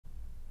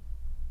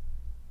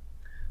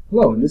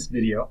Hello, in this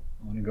video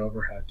I want to go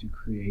over how to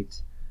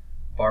create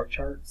bar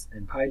charts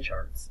and pie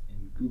charts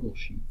in Google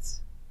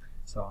Sheets.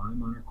 So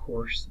I'm on our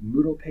course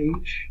Moodle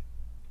page,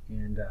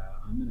 and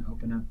I'm going to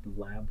open up the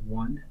Lab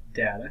 1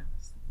 data,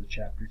 so the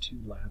Chapter 2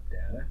 lab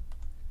data.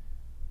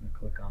 I'm going to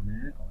click on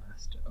that, I'll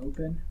ask to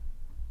open,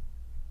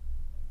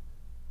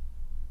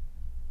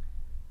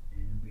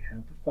 and we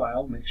have the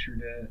file. Make sure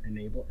to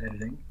enable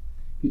editing.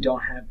 If you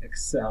don't have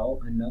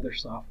Excel, another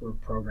software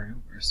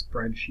program or a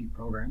spreadsheet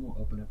program will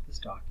open up this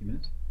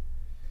document.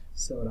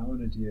 So what I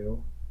want to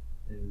do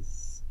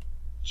is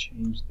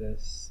change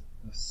this,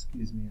 at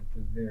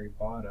the very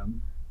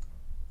bottom.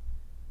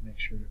 Make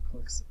sure it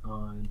clicks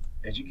on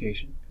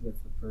education, because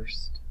that's the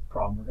first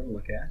problem we're going to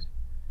look at.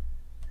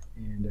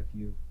 And if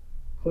you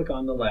click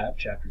on the lab,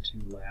 Chapter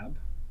 2 lab,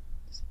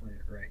 display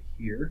it right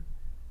here.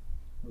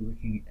 We're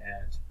looking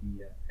at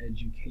the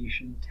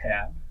education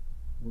tab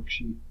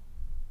worksheet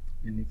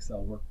in the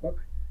Excel workbook,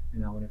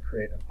 and I want to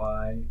create a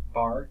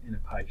bar and a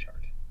pie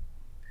chart.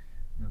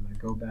 Now I'm going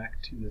to go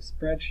back to the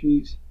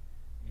spreadsheet,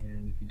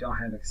 and if you don't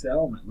have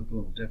Excel, it might look a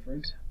little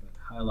different, but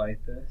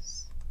highlight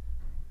this,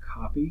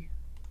 copy,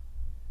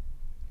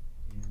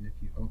 and if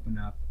you open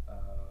up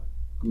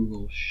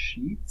Google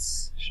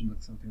Sheets, it should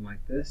look something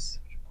like this,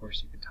 which of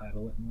course you could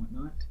title it and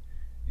whatnot.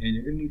 And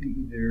you're going to need to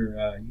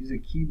either use a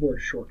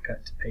keyboard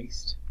shortcut to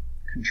paste.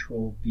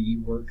 Control V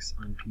works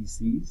on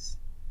PCs,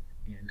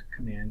 and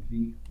Command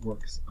V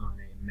works on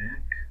a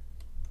Mac.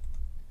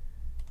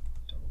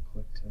 Double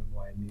click to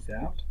widen these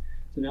out.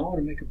 So now I want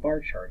to make a bar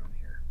chart on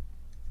here.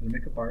 So to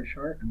make a bar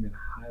chart, I'm going to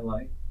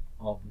highlight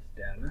all of this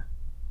data,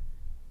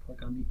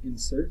 click on the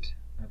Insert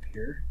up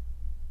here,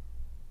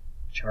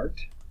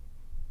 Chart,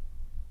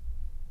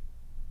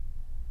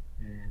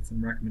 and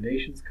some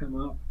recommendations come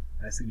up.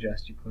 I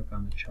suggest you click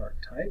on the chart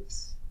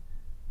types,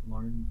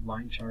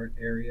 line chart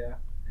area,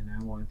 and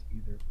I want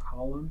either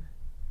column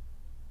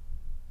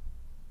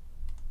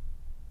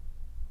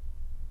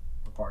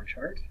or bar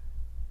chart.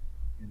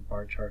 And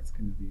bar chart's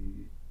going to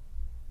be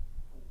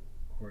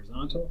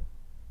horizontal,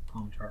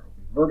 column chart will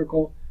be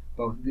vertical.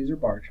 Both of these are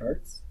bar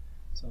charts,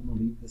 so I'm going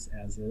to leave this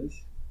as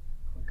is.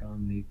 Click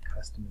on the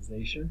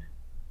customization,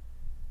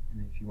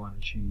 and if you want to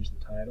change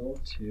the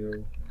title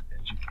to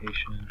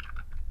Education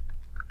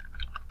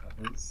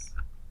Levels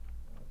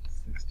of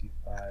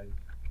 65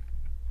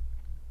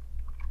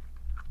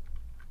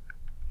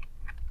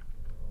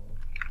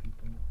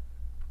 people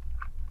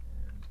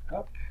and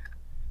up,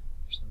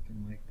 or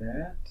something like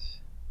that.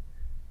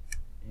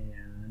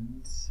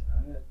 And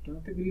I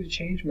don't think we need to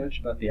change much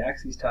about the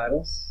axes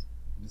titles.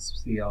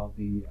 Just see all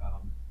the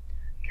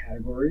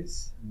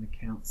categories and the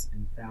counts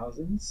in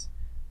thousands.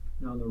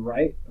 Now on the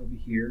right over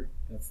here,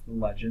 that's the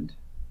legend.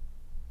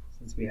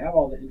 Since we have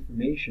all the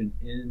information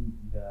in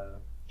the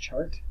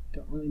chart,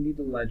 don't really need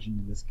the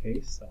legend in this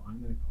case, so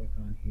I'm going to click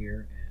on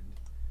here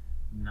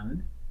and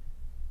none.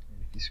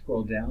 And if you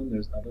scroll down,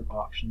 there's other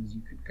options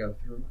you could go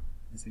through.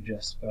 I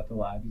suggest throughout the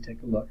lab you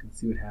take a look and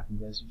see what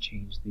happens as you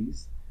change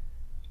these.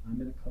 I'm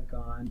going to click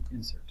on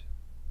Insert,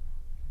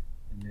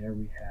 and there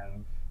we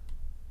have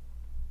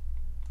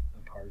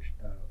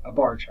a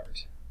bar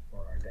chart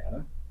for our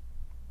data.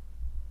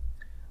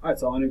 Alright,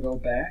 so I want to go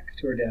back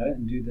to our data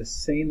and do the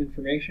same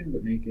information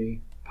but make a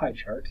pie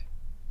chart.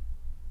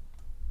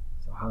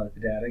 So highlight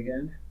the data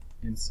again,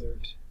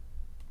 Insert,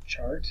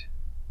 Chart.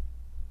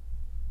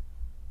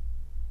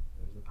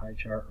 There's a pie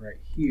chart right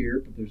here,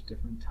 but there's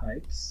different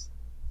types.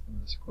 So I'm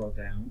going to scroll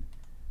down.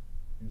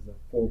 There's a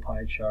full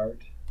pie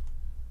chart,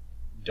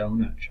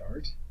 donut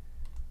chart,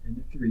 and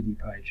the 3D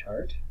pie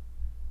chart.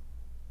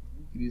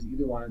 You can use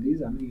either one of these.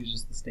 I'm going to use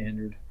just the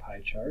standard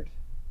pie chart.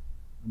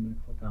 I'm going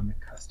to click on the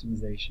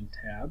Customization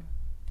tab.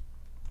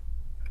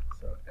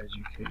 So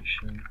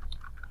Education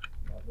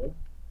Level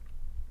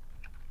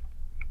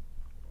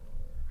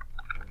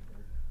for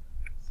under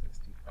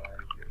 65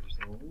 years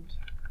old.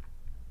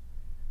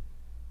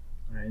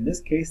 In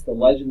this case, the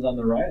legend's on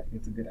the right. I think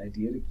it's a good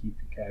idea to keep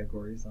the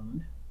categories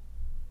on.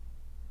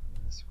 I'm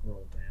going to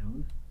scroll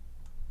down.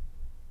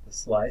 The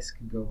slice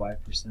can go by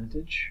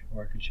percentage,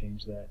 or I could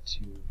change that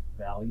to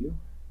value.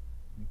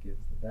 It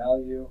gives the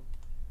value.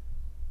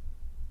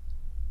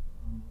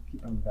 I'll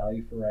keep on the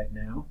value for right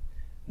now.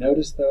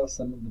 Notice though,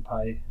 some of the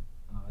pie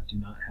do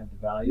not have the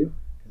value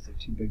because they're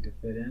too big to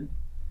fit in.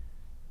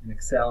 In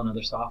Excel and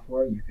other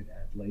software, you could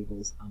add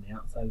labels on the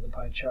outside of the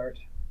pie chart.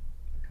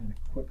 The kind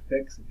of quick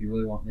fix, if you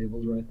really want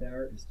labels right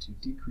there, is to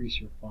decrease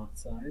your font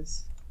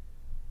size.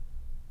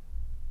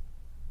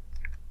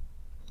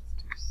 Let's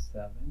do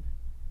 7.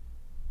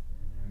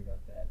 I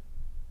got that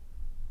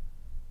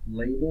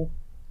label.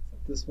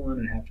 Except this one,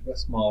 I'd have to go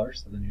smaller,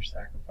 so then you're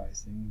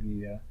sacrificing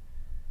the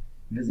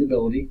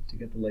visibility to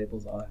get the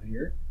labels out of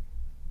here.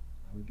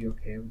 I would be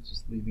okay with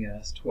just leaving it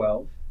as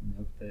 12.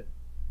 Note that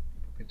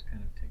people get to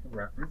kind of take a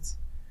reference.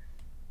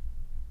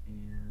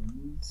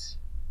 And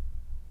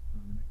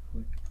I'm going to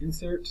click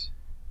Insert,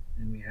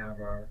 and we have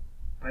our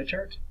pie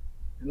chart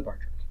and the bar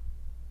chart.